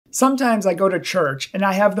Sometimes I go to church and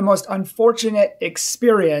I have the most unfortunate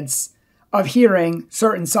experience of hearing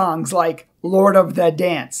certain songs like Lord of the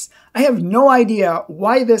Dance. I have no idea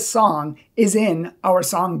why this song is in our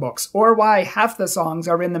songbooks or why half the songs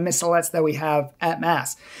are in the missalettes that we have at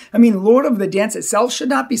Mass. I mean, Lord of the Dance itself should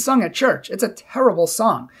not be sung at church. It's a terrible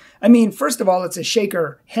song. I mean, first of all, it's a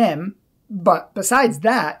shaker hymn, but besides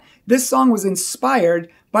that, this song was inspired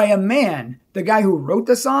by a man. The guy who wrote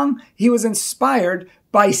the song, he was inspired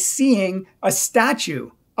by seeing a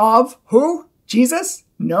statue of who? Jesus?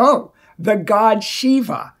 No, the god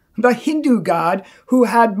Shiva, the Hindu god who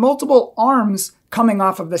had multiple arms coming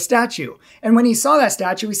off of the statue. And when he saw that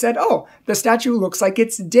statue, he said, oh, the statue looks like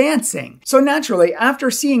it's dancing. So naturally,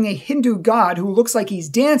 after seeing a Hindu god who looks like he's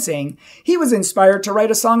dancing, he was inspired to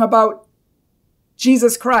write a song about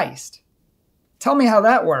Jesus Christ. Tell me how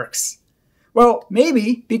that works. Well,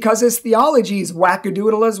 maybe because his theology is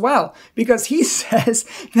wackadoodle as well, because he says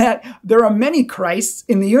that there are many Christs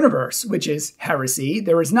in the universe, which is heresy.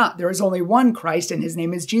 There is not. There is only one Christ, and his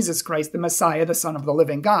name is Jesus Christ, the Messiah, the Son of the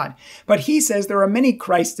living God. But he says there are many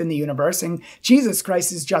Christs in the universe, and Jesus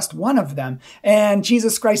Christ is just one of them. And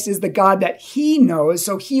Jesus Christ is the God that he knows,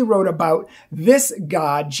 so he wrote about this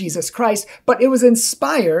God, Jesus Christ, but it was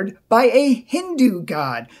inspired by a Hindu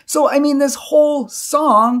God. So, I mean, this whole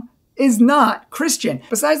song is not Christian.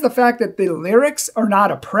 Besides the fact that the lyrics are not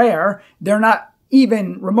a prayer, they're not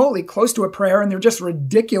even remotely close to a prayer, and they're just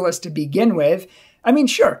ridiculous to begin with. I mean,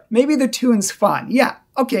 sure, maybe the tune's fun. Yeah,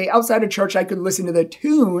 okay, outside of church I could listen to the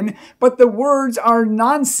tune, but the words are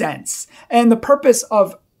nonsense. And the purpose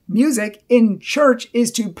of music in church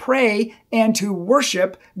is to pray and to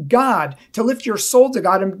worship God, to lift your soul to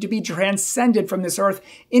God and to be transcended from this earth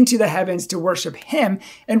into the heavens to worship him.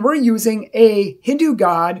 And we're using a Hindu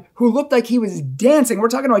god who looked like he was dancing. We're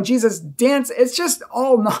talking about Jesus dance. It's just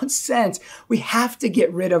all nonsense. We have to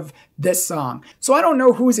get rid of this song. So I don't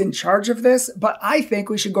know who's in charge of this, but I think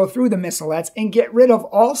we should go through the missalettes and get rid of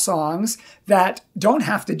all songs that don't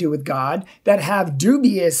have to do with God, that have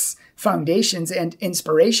dubious foundations and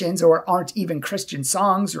inspirations, or aren't even Christian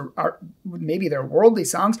songs, or are maybe they're worldly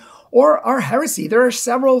songs, or are heresy. There are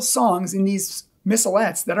several songs in these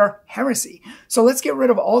missalettes that are heresy. So let's get rid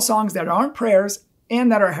of all songs that aren't prayers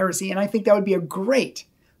and that are heresy, and I think that would be a great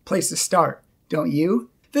place to start, don't you?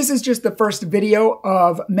 This is just the first video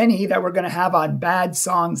of many that we're going to have on bad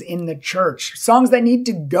songs in the church. Songs that need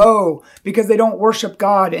to go because they don't worship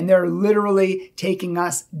God and they're literally taking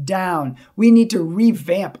us down. We need to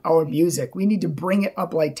revamp our music. We need to bring it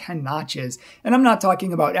up like 10 notches. And I'm not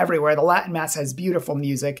talking about everywhere. The Latin Mass has beautiful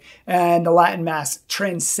music, and the Latin Mass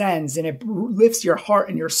transcends, and it lifts your heart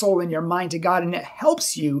and your soul and your mind to God, and it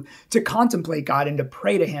helps you to contemplate God and to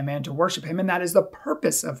pray to him and to worship him. And that is the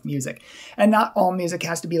purpose of music. And not all music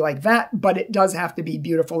has to be like that, but it does have to be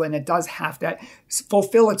beautiful, and it does have to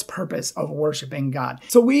fulfill its purpose of worshiping God.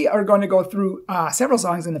 So we are going to go through several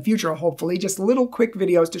songs in the future, hopefully, just little quick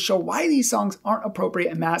videos to show why these songs aren't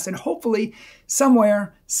appropriate in Mass, and hopefully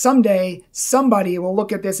somewhere, someday, somebody will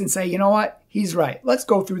look at this and say, you know what, he's right. Let's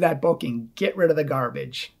go through that book and get rid of the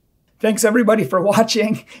garbage. Thanks everybody for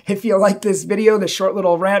watching. If you like this video, this short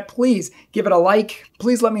little rant, please give it a like.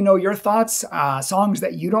 Please let me know your thoughts. Songs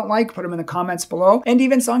that you don't like, put them in the comments below. And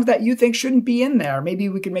even songs that you think shouldn't be in there. Maybe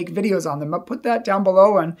we can make videos on them, but put that down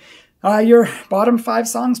below. And your bottom 5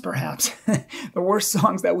 songs, perhaps. The worst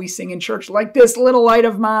songs that we sing in church, like This Little Light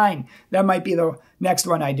of Mine. That might be the next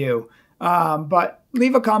one I do. But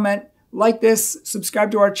leave a comment. Like this,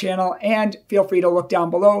 subscribe to our channel, and feel free to look down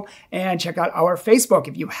below and check out our Facebook.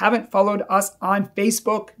 If you haven't followed us on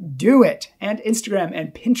Facebook, do it. And Instagram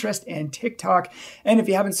and Pinterest and TikTok. And if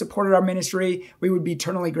you haven't supported our ministry, we would be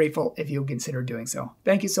eternally grateful if you would consider doing so.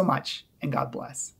 Thank you so much, and God bless.